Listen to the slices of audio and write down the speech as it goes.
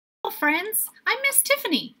friends, I'm Miss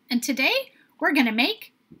Tiffany, and today we're going to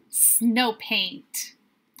make snow paint.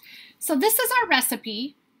 So this is our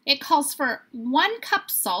recipe. It calls for 1 cup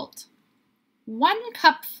salt, 1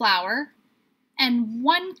 cup flour, and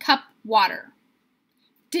 1 cup water.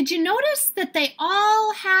 Did you notice that they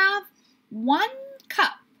all have 1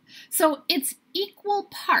 cup? So it's equal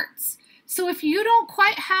parts. So if you don't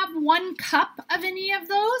quite have 1 cup of any of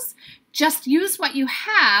those, just use what you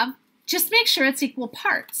have. Just make sure it's equal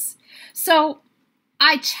parts. So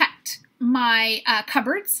I checked my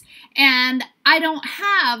cupboards and I don't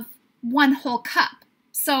have 1 whole cup.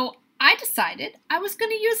 So I decided I was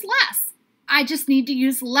going to use less. I just need to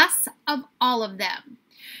use less of all of them.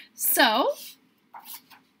 So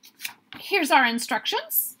here's our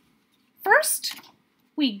instructions. First,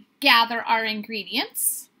 we gather our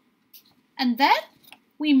ingredients and then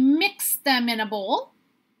we mix them in a bowl.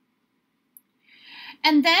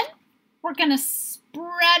 And then we're going to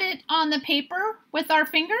spread it on the paper with our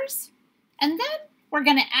fingers, and then we're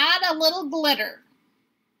going to add a little glitter.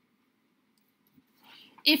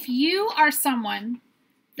 If you are someone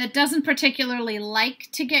that doesn't particularly like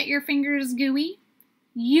to get your fingers gooey,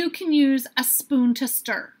 you can use a spoon to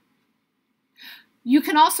stir. You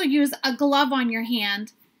can also use a glove on your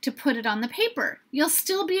hand to put it on the paper. You'll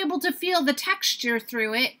still be able to feel the texture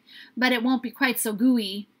through it, but it won't be quite so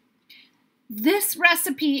gooey. This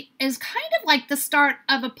recipe is kind of like the start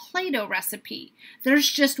of a Play-Doh recipe.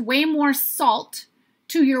 There's just way more salt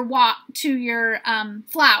to your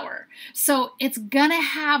flour. So it's gonna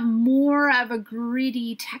have more of a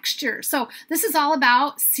gritty texture. So this is all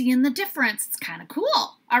about seeing the difference. It's kind of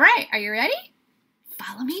cool. All right, are you ready?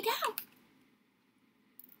 Follow me down.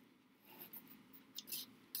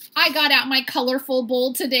 I got out my colorful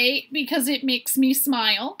bowl today because it makes me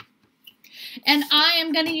smile. And I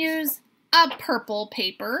am gonna use a purple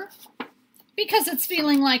paper because it's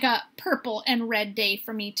feeling like a purple and red day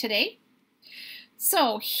for me today.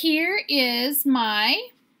 So here is my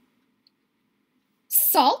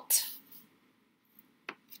salt,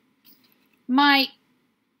 my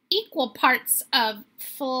equal parts of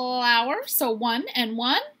flour, so 1 and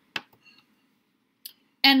 1,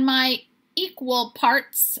 and my equal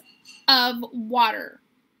parts of water,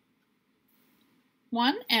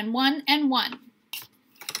 1 and 1 and 1.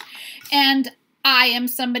 And I am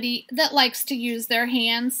somebody that likes to use their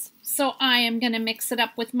hands, so I am going to mix it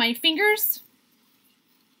up with my fingers.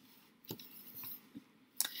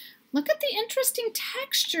 Look at the interesting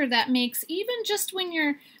texture that makes, even just when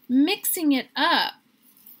you're mixing it up.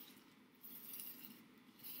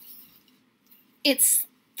 It's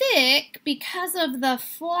thick because of the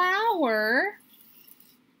flour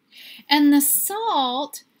and the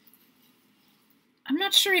salt. I'm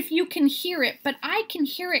not sure if you can hear it, but I can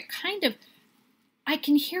hear it I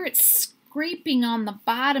can hear it scraping on the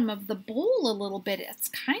bottom of the bowl a little bit. It's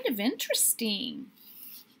kind of interesting.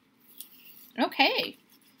 Okay,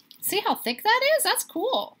 see how thick that is? That's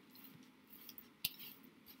cool.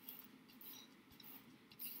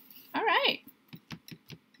 All right.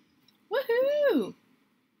 Woohoo!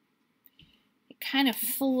 It kind of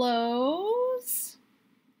flows.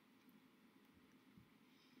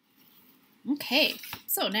 Okay,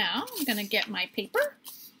 so now I'm going to get my paper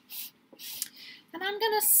and I'm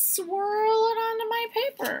going to swirl it onto my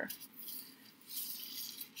paper.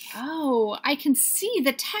 Oh, I can see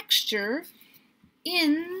the texture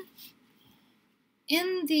in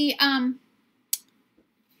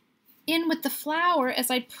with the flour as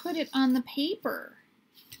I put it on the paper.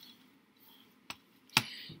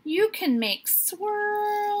 You can make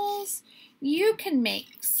swirls, you can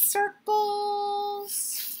make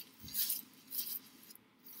circles.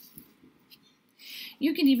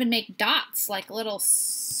 You can even make dots like little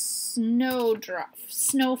snowflakes.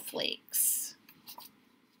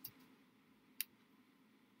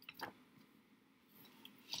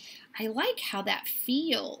 I like how that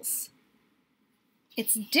feels.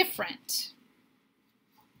 It's different.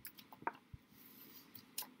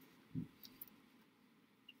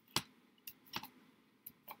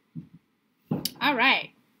 All right.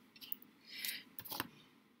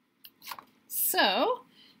 So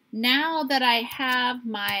now that I have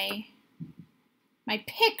my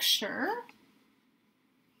picture,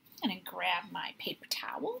 I'm going to grab my paper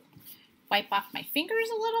towel, wipe off my fingers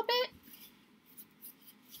a little bit.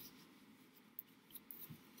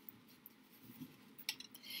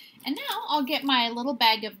 And now I'll get my little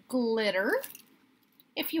bag of glitter.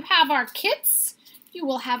 If you have our kits, you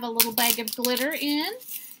will have a little bag of glitter in.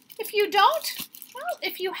 If you don't, well,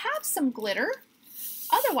 if you have some glitter,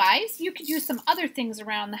 otherwise you could use some other things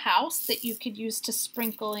around the house that you could use to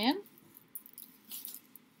sprinkle in.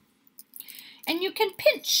 And you can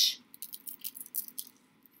pinch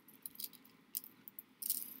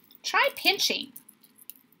try pinching.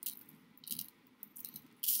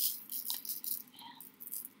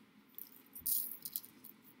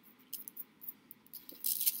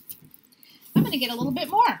 I'm going to get a little bit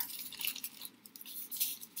more.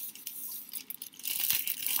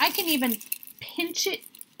 I can even pinch it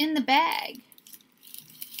in the bag.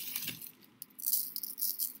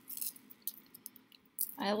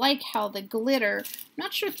 I like how the glitter, I'm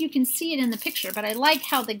not sure if you can see it in the picture, but I like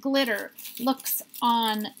how the glitter looks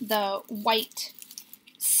on the white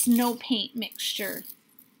snow paint mixture.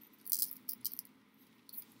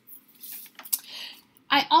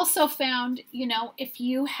 I also found, you know, if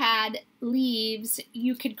you had leaves,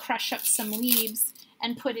 you could crush up some leaves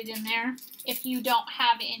and put it in there. If you don't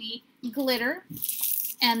have any glitter,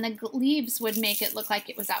 and the leaves would make it look like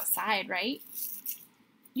it was outside, right?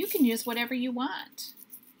 You can use whatever you want.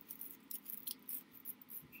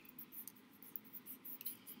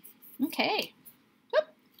 Okay. Oop.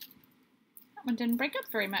 That one didn't break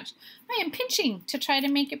up very much. I am pinching to try to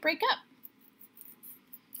make it break up.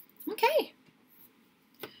 Okay.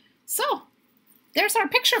 So, there's our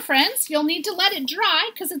picture, friends. You'll need to let it dry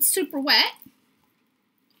because it's super wet.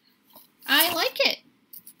 I like it.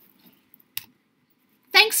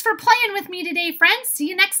 Thanks for playing with me today, friends. See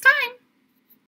you next time.